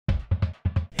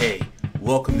Hey,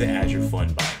 welcome to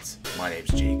AzureFunBytes. My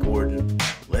name's Jay Gordon.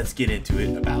 Let's get into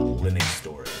it about Linux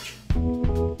storage.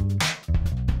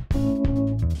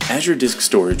 Azure Disk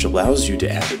Storage allows you to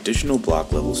add additional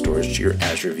block level storage to your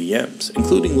Azure VMs,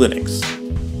 including Linux.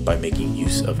 By making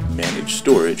use of managed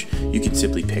storage, you can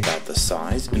simply pick out the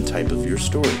size and type of your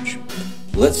storage.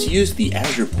 Let's use the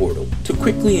Azure portal to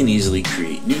quickly and easily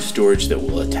create new storage that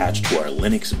will attach to our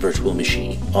Linux Virtual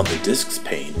Machine. On the Disks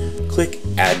pane, click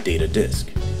Add Data Disk.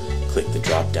 Click the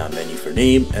drop-down menu for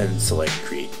name and select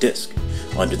Create Disk.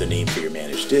 Under the name for your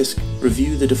managed disk,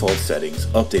 review the default settings,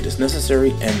 update as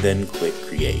necessary, and then click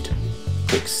Create.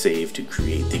 Click Save to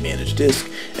create the managed disk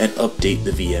and update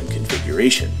the VM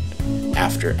configuration.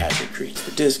 After Azure creates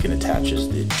the disk and attaches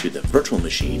it to the virtual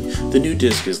machine, the new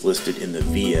disk is listed in the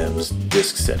VM's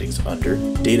disk settings under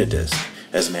Data Disk.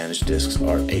 As managed disks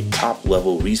are a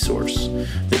top-level resource,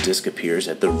 the disk appears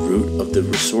at the root of the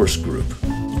resource group.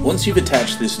 Once you've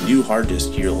attached this new hard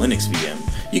disk to your Linux VM,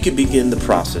 you can begin the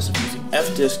process of using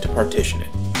fdisk to partition it.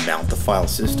 Mount the file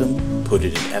system, put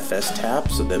it in FS tab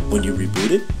so that when you reboot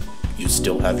it, you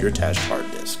still have your attached hard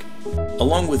disk.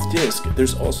 Along with disk,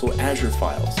 there's also Azure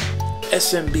Files.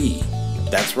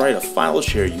 SMB, that's right, a file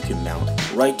share you can mount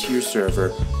right to your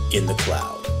server in the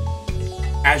cloud.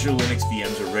 Azure Linux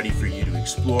VMs are ready for you to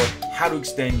explore how to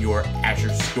extend your Azure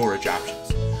storage options.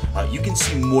 You can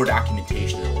see more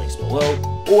documentation in the links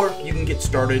below, or you can get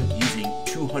started using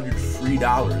 $200 free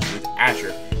with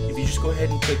Azure if you just go ahead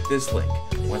and click this link.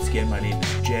 Once again, my name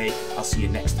is Jay. I'll see you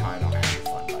next time on Azure.